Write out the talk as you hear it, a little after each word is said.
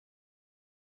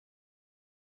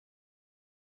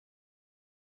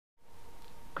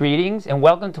Greetings and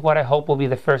welcome to what I hope will be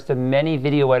the first of many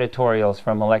video editorials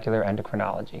from Molecular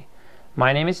Endocrinology.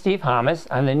 My name is Steve Hamas.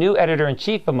 I'm the new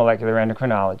editor-in-chief of Molecular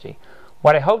Endocrinology.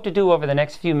 What I hope to do over the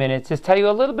next few minutes is tell you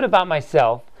a little bit about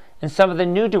myself and some of the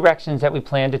new directions that we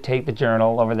plan to take the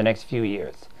journal over the next few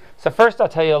years. So first I'll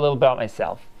tell you a little about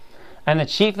myself. I'm the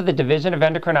chief of the Division of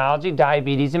Endocrinology,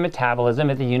 Diabetes and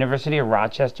Metabolism at the University of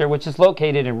Rochester, which is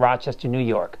located in Rochester, New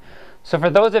York. So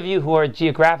for those of you who are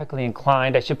geographically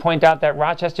inclined, I should point out that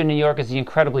Rochester, New York is the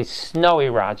incredibly snowy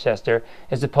Rochester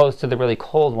as opposed to the really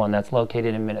cold one that's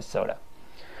located in Minnesota.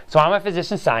 So I'm a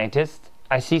physician scientist.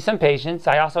 I see some patients.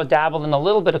 I also dabble in a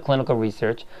little bit of clinical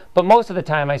research, but most of the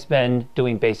time I spend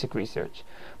doing basic research.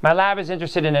 My lab is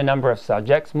interested in a number of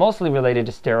subjects, mostly related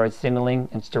to steroid signaling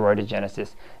and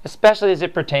steroidogenesis, especially as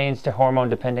it pertains to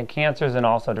hormone-dependent cancers and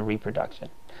also to reproduction.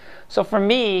 So for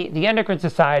me, the Endocrine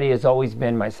Society has always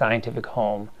been my scientific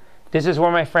home. This is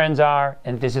where my friends are,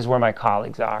 and this is where my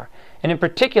colleagues are. And in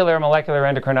particular, molecular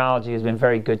endocrinology has been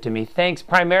very good to me, thanks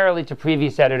primarily to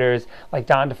previous editors like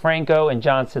Don DeFranco and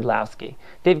John Sidlowski.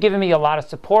 They've given me a lot of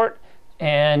support,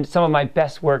 and some of my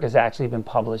best work has actually been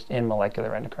published in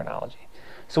molecular endocrinology.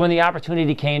 So when the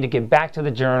opportunity came to give back to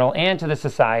the journal and to the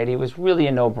society, it was really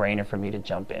a no-brainer for me to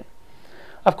jump in.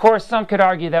 Of course, some could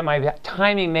argue that my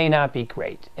timing may not be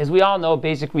great. As we all know,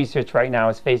 basic research right now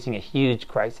is facing a huge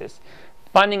crisis.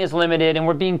 Funding is limited, and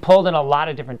we're being pulled in a lot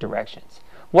of different directions.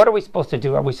 What are we supposed to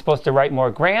do? Are we supposed to write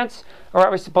more grants, or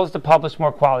are we supposed to publish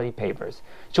more quality papers?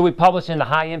 Should we publish in the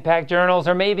high-impact journals,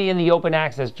 or maybe in the open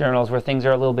access journals where things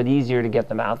are a little bit easier to get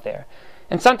them out there?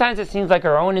 And sometimes it seems like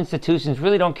our own institutions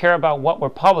really don't care about what we're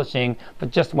publishing, but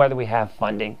just whether we have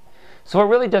funding. So it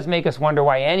really does make us wonder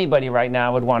why anybody right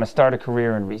now would want to start a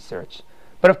career in research.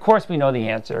 But of course we know the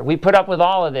answer. We put up with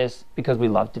all of this because we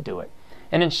love to do it.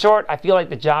 And in short, I feel like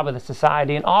the job of the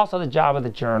society and also the job of the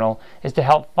journal is to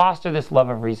help foster this love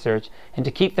of research and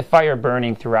to keep the fire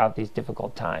burning throughout these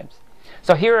difficult times.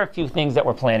 So here are a few things that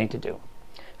we're planning to do.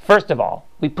 First of all,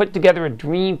 we put together a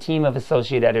dream team of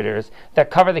associate editors that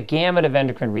cover the gamut of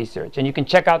endocrine research. And you can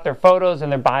check out their photos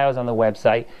and their bios on the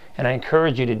website, and I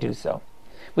encourage you to do so.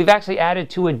 We've actually added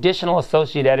 2 additional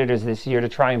associate editors this year to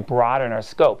try and broaden our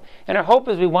scope. And our hope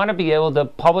is we want to be able to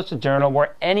publish a journal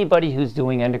where anybody who's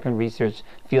doing endocrine research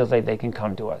feels like they can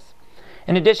come to us.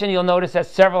 In addition, you'll notice that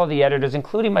several of the editors,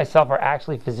 including myself, are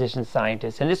actually physician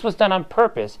scientists. And this was done on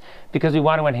purpose because we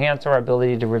want to enhance our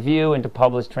ability to review and to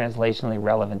publish translationally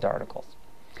relevant articles.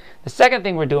 The second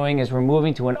thing we're doing is we're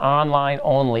moving to an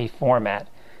online-only format.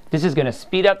 This is going to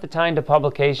speed up the time to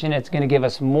publication. It's going to give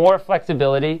us more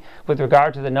flexibility with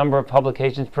regard to the number of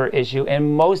publications per issue.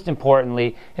 And most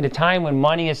importantly, at a time when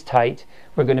money is tight,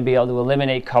 we're going to be able to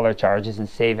eliminate color charges and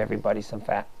save everybody some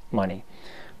money.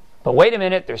 But wait a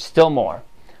minute, there's still more.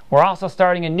 We're also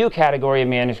starting a new category of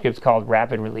manuscripts called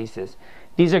rapid releases.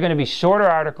 These are going to be shorter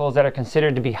articles that are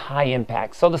considered to be high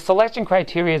impact. So the selection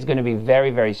criteria is going to be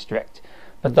very, very strict.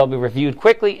 But they'll be reviewed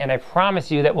quickly, and I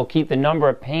promise you that we'll keep the number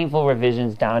of painful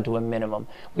revisions down to a minimum.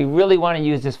 We really want to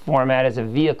use this format as a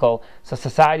vehicle so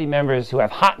society members who have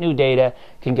hot new data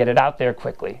can get it out there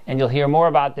quickly. And you'll hear more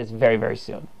about this very, very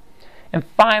soon. And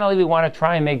finally, we want to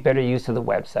try and make better use of the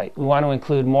website. We want to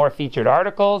include more featured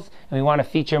articles, and we want to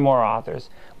feature more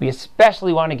authors. We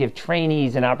especially want to give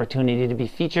trainees an opportunity to be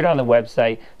featured on the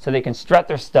website so they can strut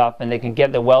their stuff and they can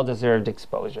get the well-deserved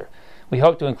exposure. We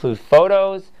hope to include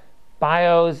photos,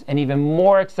 bios, and even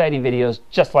more exciting videos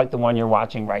just like the one you're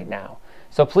watching right now.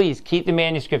 So please keep the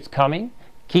manuscripts coming,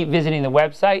 keep visiting the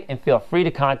website, and feel free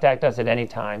to contact us at any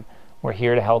time. We're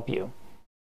here to help you.